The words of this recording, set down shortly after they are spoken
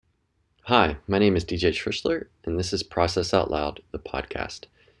Hi, my name is DJ Trishler, and this is Process Out Loud, the podcast.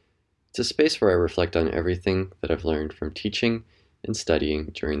 It's a space where I reflect on everything that I've learned from teaching and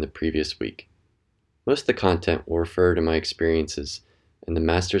studying during the previous week. Most of the content will refer to my experiences in the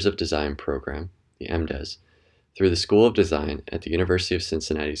Masters of Design program, the MDes, through the School of Design at the University of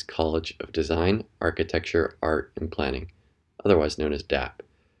Cincinnati's College of Design, Architecture, Art, and Planning, otherwise known as DAP.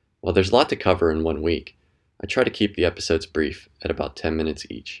 While there's a lot to cover in 1 week, I try to keep the episodes brief at about 10 minutes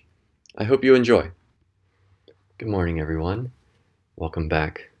each. I hope you enjoy. Good morning, everyone. Welcome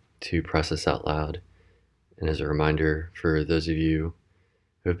back to Process Out Loud. And as a reminder for those of you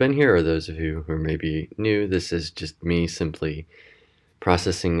who have been here or those of you who are maybe new, this is just me simply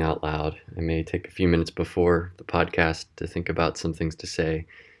processing out loud. I may take a few minutes before the podcast to think about some things to say,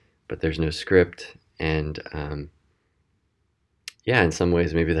 but there's no script. And in some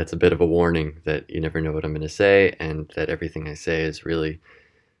ways, maybe that's a bit of a warning that you never know what I'm going to say and that everything I say is really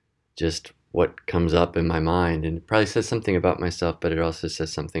just what comes up in my mind, and it probably says something about myself, but it also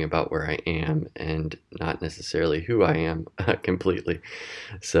says something about where I am and not necessarily who I am completely.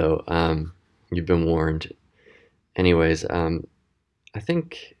 So you've been warned. Anyways, I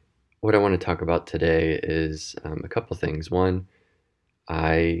think what I want to talk about today is a couple things. One,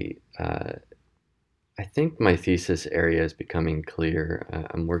 I think my thesis area is becoming clear.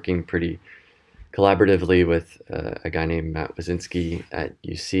 I'm working pretty collaboratively with a guy named Matt Wazinski at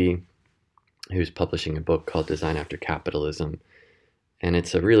UC, who's publishing a book called Design After Capitalism. And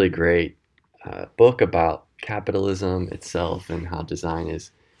it's a really great book about capitalism itself and how design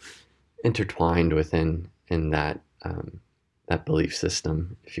is intertwined within that belief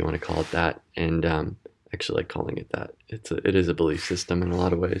system, if you want to call it that. And actually like calling it that. It is a belief system in a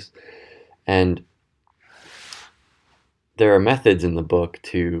lot of ways. And there are methods in the book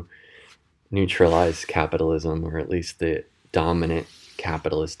to neutralize capitalism, or at least the dominant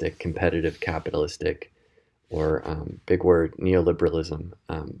capitalistic, competitive capitalistic, or big word, neoliberalism,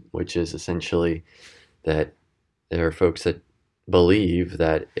 which is essentially that there are folks that believe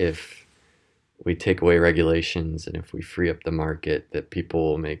that if we take away regulations and if we free up the market, that people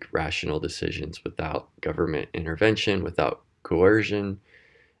will make rational decisions without government intervention, without coercion,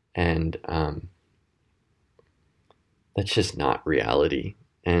 and that's just not reality.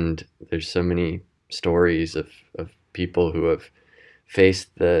 And there's so many stories of people who have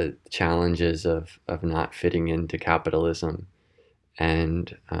faced the challenges of not fitting into capitalism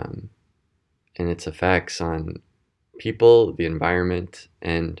and its effects on people, the environment,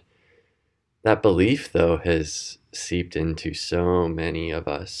 and that belief, though, has seeped into so many of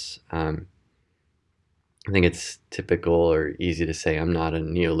us. I think it's typical or easy to say, I'm not a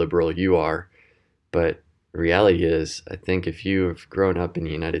neoliberal, you are, but the reality is, I think if you have grown up in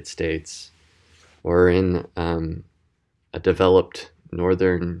the United States or in a developed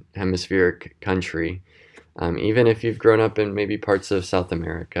northern hemispheric country, even if you've grown up in maybe parts of South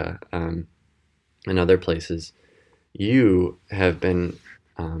America and other places, you have been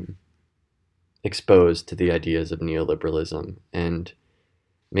exposed to the ideas of neoliberalism, and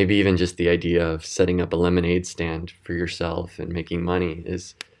maybe even just the idea of setting up a lemonade stand for yourself and making money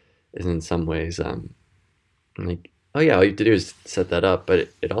is in some ways like, oh yeah, all you have to do is set that up, but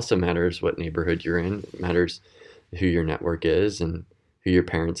it also matters what neighborhood you're in. It matters who your network is and who your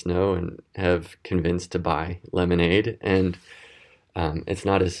parents know and have convinced to buy lemonade. And it's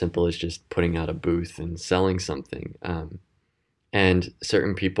not as simple as just putting out a booth and selling something. And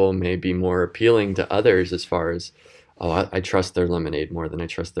certain people may be more appealing to others as far as, oh, I trust their lemonade more than I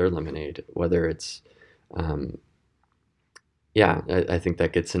trust their lemonade. Whether it's, I think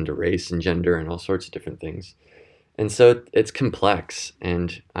that gets into race and gender and all sorts of different things. And so it's complex,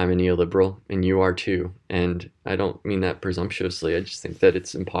 and I'm a neoliberal, and you are too. And I don't mean that presumptuously. I just think that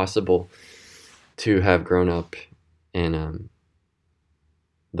it's impossible to have grown up in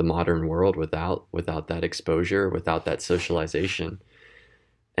the modern world without that exposure, without that socialization.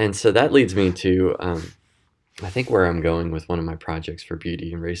 And so that leads me to, I think, where I'm going with one of my projects for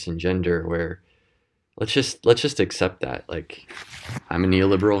beauty and race and gender, where let's just accept that. Like, I'm a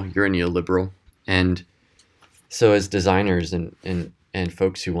neoliberal, you're a neoliberal, and so as designers and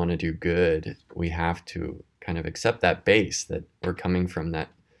folks who want to do good, we have to kind of accept that base that we're coming from that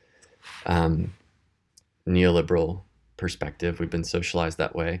neoliberal perspective. We've been socialized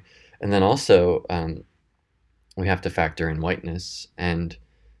that way. And then also we have to factor in whiteness and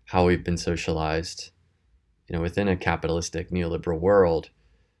how we've been socialized, within a capitalistic neoliberal world,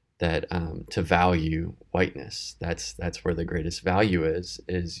 that to value whiteness. That's where the greatest value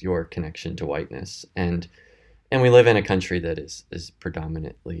is your connection to whiteness. And we live in a country that is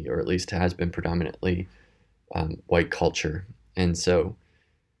predominantly, or at least has been predominantly, white culture. And so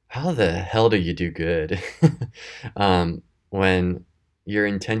how the hell do you do good when your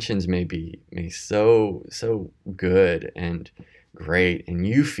intentions may so good and great, and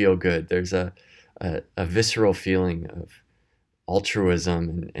you feel good? There's a visceral feeling of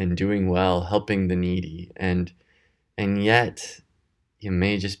altruism and doing well, helping the needy, and yet you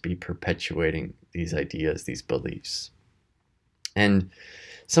may just be perpetuating these ideas, these beliefs. And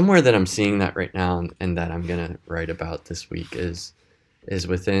somewhere that I'm seeing that right now, and that I'm gonna write about this week is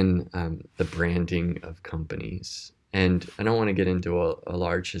within the branding of companies. And I don't want to get into a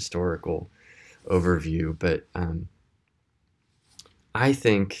large historical overview, but I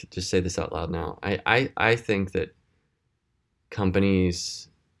think, just say this out loud now, I think that companies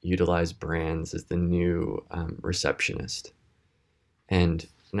utilize brands as the new receptionist. And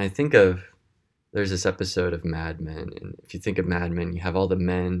I think of, there's this episode of Mad Men, and if you think of Mad Men, you have all the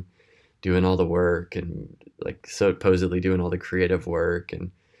men doing all the work and like supposedly doing all the creative work,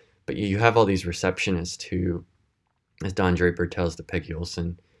 and but you have all these receptionists who, as Don Draper tells to Peggy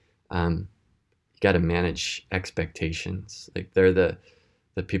Olson, you got to manage expectations. Like they're the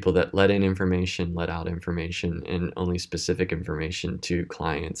people that let in information, let out information, and only specific information to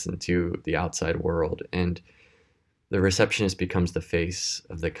clients and to the outside world. And the receptionist becomes the face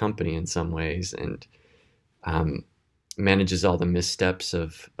of the company in some ways, and manages all the missteps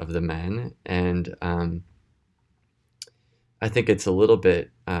of the men. And I think it's a little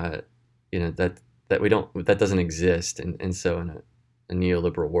bit, that doesn't exist. And so in a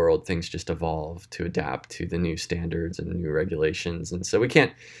neoliberal world, things just evolve to adapt to the new standards and new regulations. And so we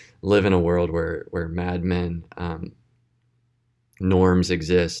can't live in a world where Mad Men norms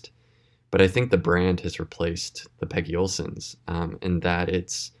exist. But I think the brand has replaced the Peggy Olsons, in that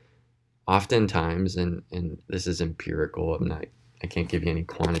it's oftentimes, and this is empirical, I can't give you any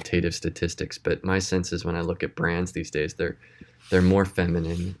quantitative statistics, but my sense is when I look at brands these days, they're more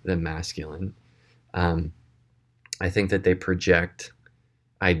feminine than masculine. I think that they project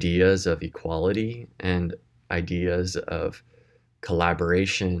ideas of equality and ideas of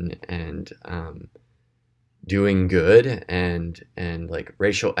collaboration and doing good and like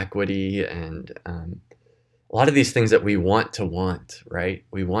racial equity and a lot of these things that we want to want, right?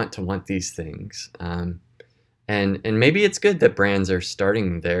 We want to want these things. And maybe it's good that brands are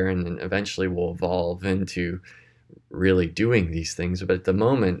starting there and then eventually will evolve into really doing these things. But at the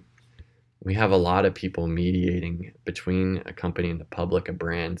moment, we have a lot of people mediating between a company and the public, a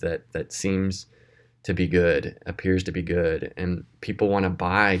brand that seems to be good, appears to be good, and people want to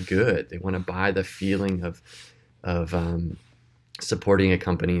buy good. They want to buy the feeling of supporting a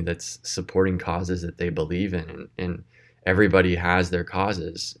company that's supporting causes that they believe in, and everybody has their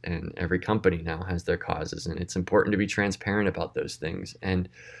causes, and every company now has their causes, and it's important to be transparent about those things. And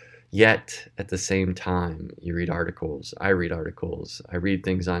yet, at the same time, you read articles, I read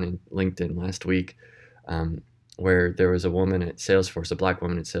things on LinkedIn last week, where there was a woman at Salesforce, a black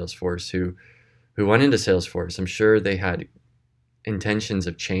woman at Salesforce, who went into Salesforce. I'm sure they had intentions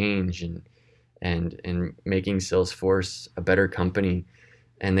of change and making Salesforce a better company,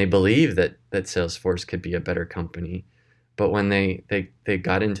 and they believe that Salesforce could be a better company. But when they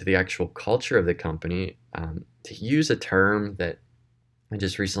got into the actual culture of the company, to use a term that I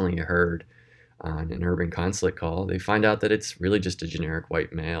just recently heard on an Urban Consulate call, they find out that it's really just a generic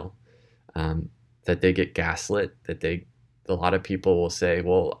white male, that they get gaslit, a lot of people will say,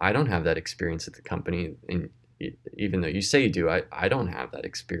 well, I don't have that experience at the company. And even though you say you do, I don't have that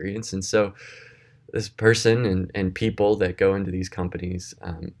experience. And so this person and people that go into these companies,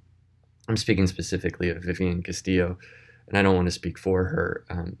 I'm speaking specifically of Vivian Castillo, and I don't want to speak for her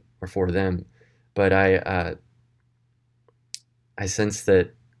or for them, but I sense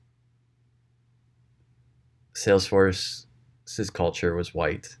that Salesforce's culture was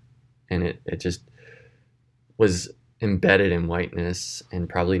white, and it just was embedded in whiteness and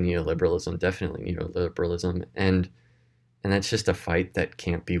probably neoliberalism, definitely neoliberalism, and that's just a fight that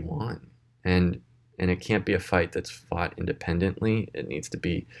can't be won, and it can't be a fight that's fought independently. It needs to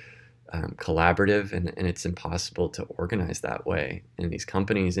be collaborative, and it's impossible to organize that way in these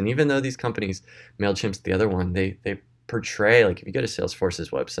companies. And even though these companies, MailChimp's the other one, they portray, like if you go to Salesforce's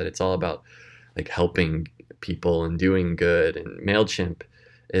website, it's all about like helping people and doing good, and MailChimp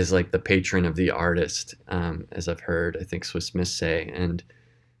is like the patron of the artist, as I've heard, I think Swiss Miss say,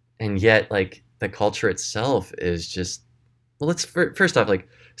 and yet like the culture itself is just, well, let's first off, like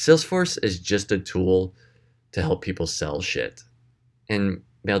Salesforce is just a tool to help people sell shit, and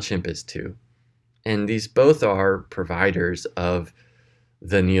MailChimp is too, and these both are providers of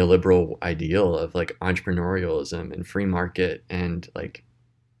the neoliberal ideal of like entrepreneurialism and free market and like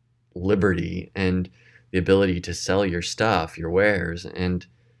liberty and the ability to sell your stuff, your wares, and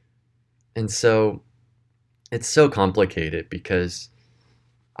And so it's so complicated because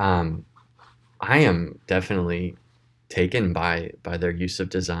um, I am definitely taken by their use of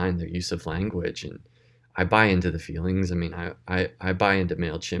design, their use of language, and I buy into the feelings. I mean, I buy into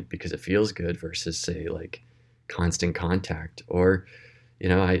MailChimp because it feels good versus say like Constant Contact, or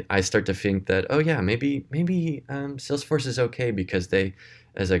I start to think that, oh yeah, maybe Salesforce is okay because they,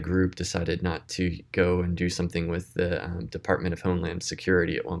 as a group, decided not to go and do something with the Department of Homeland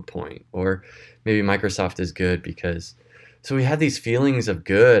Security at one point, or maybe Microsoft is good because. So we have these feelings of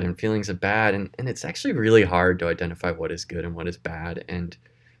good and feelings of bad, and it's actually really hard to identify what is good and what is bad, and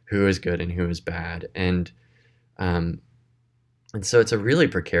who is good and who is bad, um, and so it's a really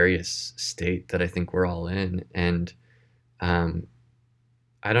precarious state that I think we're all in, and um,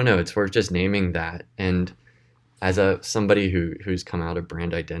 I don't know. It's worth just naming that. And as a somebody who's come out of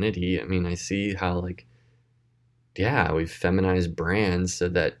brand identity, I mean, I see how like yeah, we've feminized brands so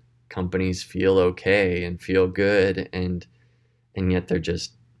that companies feel okay and feel good, and yet they're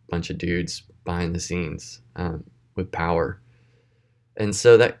just a bunch of dudes behind the scenes with power. And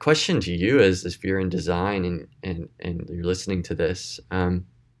so that question to you is, if you're in design and you're listening to this,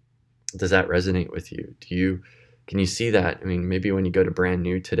 does that resonate with you? Can you see that? I mean, maybe when you go to brand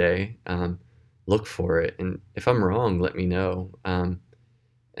new today, look for it. And if I'm wrong, let me know. And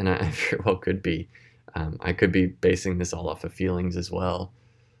I very well could be. I could be basing this all off of feelings as well.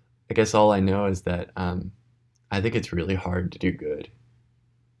 I guess all I know is that I think it's really hard to do good.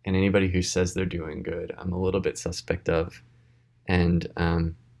 And anybody who says they're doing good, I'm a little bit suspect of. And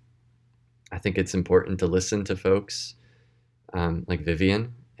I think it's important to listen to folks like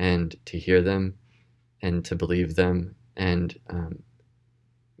Vivian and to hear them and to believe them. And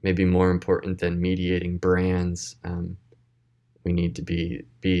maybe more important than mediating brands, we need to be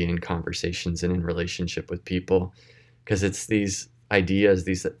in conversations and in relationship with people, because it's these ideas,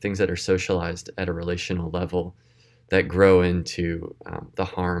 these things that are socialized at a relational level that grow into the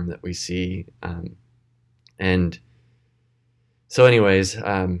harm that we see. And so anyways,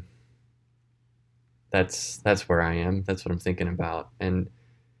 that's where I am. That's what I'm thinking about. And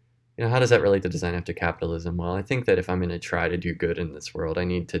how does that relate to design after capitalism? Well, I think that if I'm going to try to do good in this world, I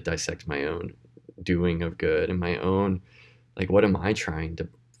need to dissect my own doing of good and my own, like, what am I trying to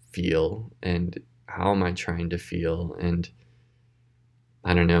feel and how am I trying to feel? And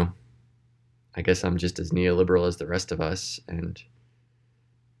I don't know. I guess I'm just as neoliberal as the rest of us and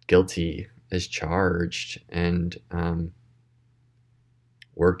guilty as charged, and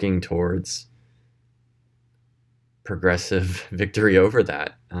working towards progressive victory over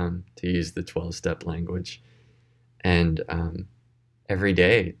that, to use the 12-step language. And every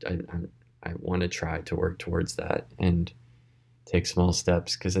day I want to try to work towards that and take small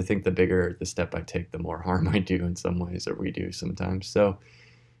steps, because I think the bigger the step I take, the more harm I do in some ways, or we do sometimes. So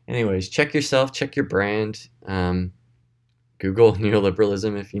anyways, check yourself, check your brand, Google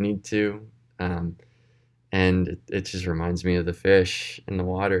neoliberalism if you need to. And it just reminds me of the fish in the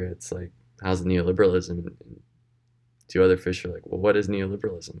water. It's like, how's neoliberalism? And two other fish are like, well, what is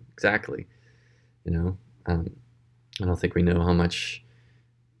neoliberalism exactly? I don't think we know how much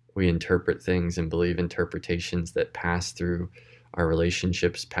we interpret things and believe interpretations that pass through our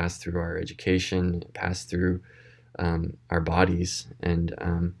relationships, pass through our education, pass through our bodies. And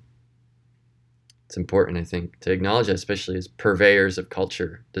it's important, I think, to acknowledge that, especially as purveyors of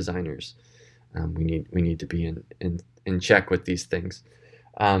culture, designers. We need to be in check with these things.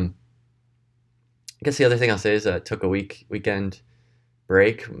 I guess the other thing I'll say is took a weekend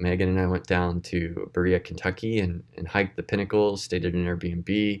break. Megan and I went down to Berea, Kentucky, and hiked the Pinnacles, stayed at an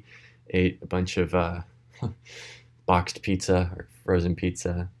Airbnb, ate a bunch of boxed pizza or frozen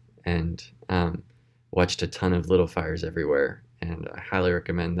pizza, and watched a ton of Little Fires Everywhere. And I highly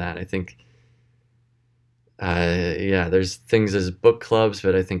recommend that. I think, there's things as book clubs,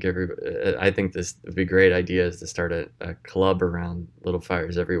 but I think this would be a great idea, is to start a club around Little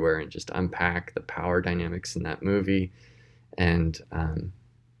Fires Everywhere and just unpack the power dynamics in that movie. And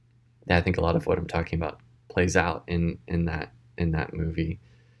I think a lot of what I'm talking about plays out in that movie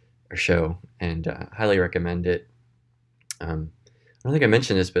or show, and highly recommend it. I don't think I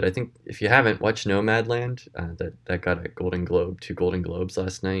mentioned this, but I think if you haven't, watched Nomadland. That got a two Golden Globes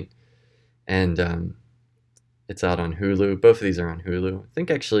last night, and it's out on Hulu. Both of these are on Hulu. I think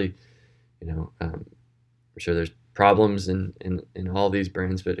actually, I'm sure there's problems in all these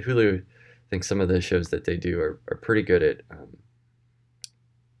brands, but Hulu, I think some of the shows that they do are pretty good at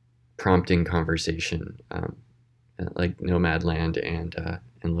prompting conversation, like Nomadland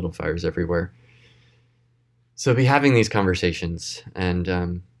and Little Fires Everywhere. So be having these conversations, and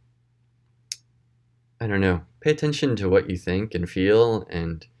I don't know, pay attention to what you think and feel,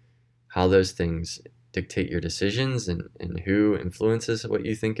 and how those things dictate your decisions and who influences what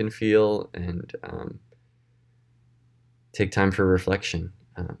you think and feel, and take time for reflection.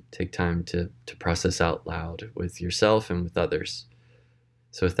 Take time to process out loud with yourself and with others.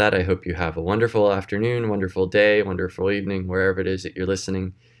 So with that, I hope you have a wonderful afternoon, wonderful day, wonderful evening, wherever it is that you're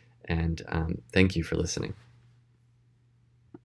listening. And thank you for listening.